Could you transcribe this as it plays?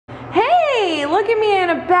Look at me in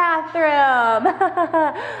a bathroom.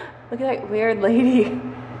 Look at that weird lady.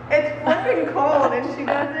 It's flipping cold and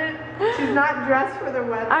she's not dressed for the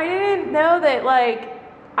weather. I didn't know that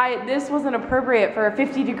this wasn't appropriate for a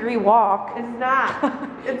 50-degree walk. It's not.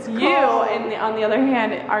 It's cold. You, on the other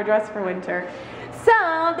hand, are dressed for winter.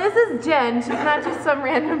 So, this is Jen. She's not just some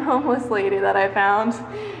random homeless lady that I found.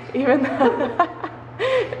 Even though...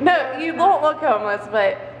 No, you don't look homeless,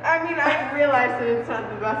 but... I mean, I realize that it's not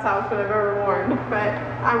the best outfit I've ever worn, but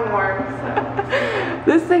I'm warm, so...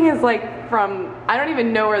 This thing is like from... I don't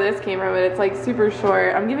even know where this came from, but it's like super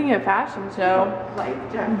short. I'm giving you a fashion show. Life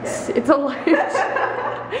jacket. It's a life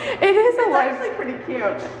jacket. It is a life... It's actually pretty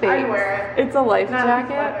cute. Thanks. I wear it. It's a life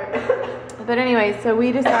jacket. But anyway, so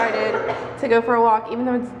we decided to go for a walk, even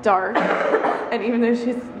though it's dark, and even though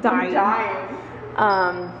she's dying.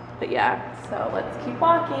 But yeah, so let's keep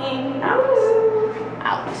walking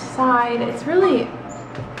outside. It's really,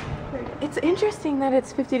 it's interesting that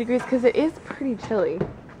it's 50 degrees because it is pretty chilly.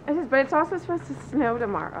 It is, but it's also supposed to snow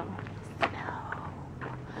tomorrow. Snow.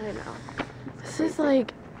 I know. This is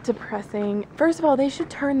like depressing. First of all, they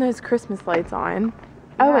should turn those Christmas lights on.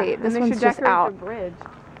 Oh wait, this one's just out. The bridge.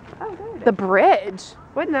 Oh, there it is. The bridge?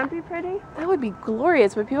 Wouldn't that be pretty? That would be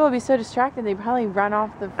glorious, but people would be so distracted they'd probably run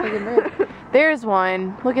off the friggin' bridge. There's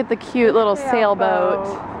one. Look at the cute little sailboat.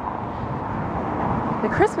 The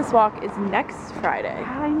Christmas walk is next Friday.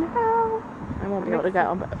 I know. I won't be able to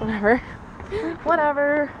go, but whatever.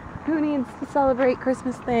 Whatever. Who needs to celebrate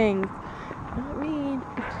Christmas things? Not me.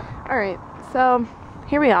 Alright, so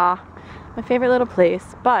here we are. My favorite little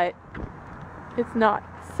place, but it's not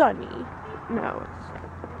sunny. No,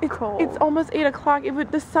 it's cold. It's almost 8 o'clock.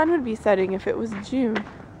 The sun would be setting if it was June.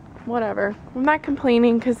 Whatever. I'm not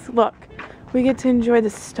complaining because look, we get to enjoy the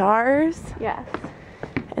stars. Yes.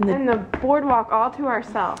 And the boardwalk all to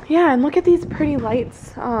ourselves. Yeah, and look at these pretty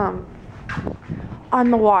lights on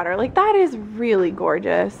the water. Like, that is really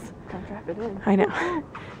gorgeous. Don't drop it in. I know.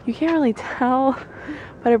 You can't really tell,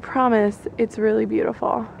 but I promise it's really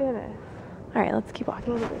beautiful. It is. All right, let's keep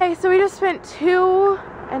walking. Okay, so we just spent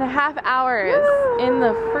 2.5 hours in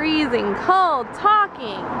the freezing cold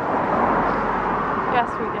talking. Yes,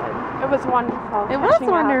 we did. It was wonderful. It was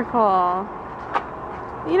wonderful.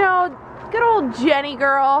 You know, good old Jenny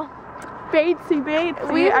girl. Batesy.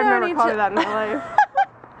 I've never called her that in my life.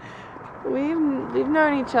 We've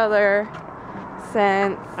known each other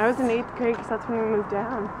since... I was in 8th grade because that's when we moved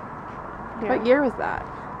down. Yeah. What year was that?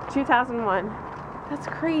 2001. That's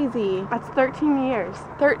crazy. That's 13 years.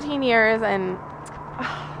 13 years and...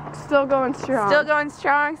 Still going strong. Still going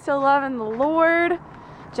strong, still loving the Lord.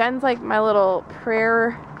 Jen's like my little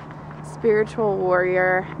prayer spiritual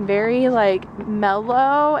warrior. Very like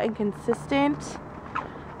mellow and consistent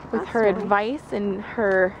with her advice and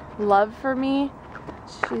her love for me.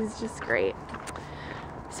 She's just great.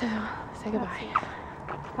 So, say goodbye.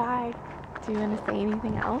 Bye. Do you want to say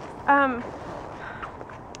anything else?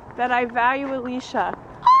 That I value Alicia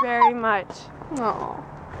very much. Oh,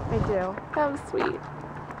 I do. that was sweet.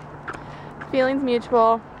 Feelings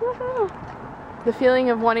mutual. Woohoo. The feeling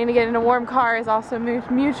of wanting to get in a warm car is also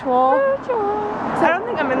mutual. I don't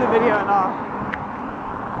think I'm in the video at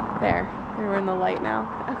all. There. We're in the light now.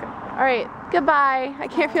 Okay. All right. Goodbye. I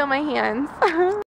can't feel my hands.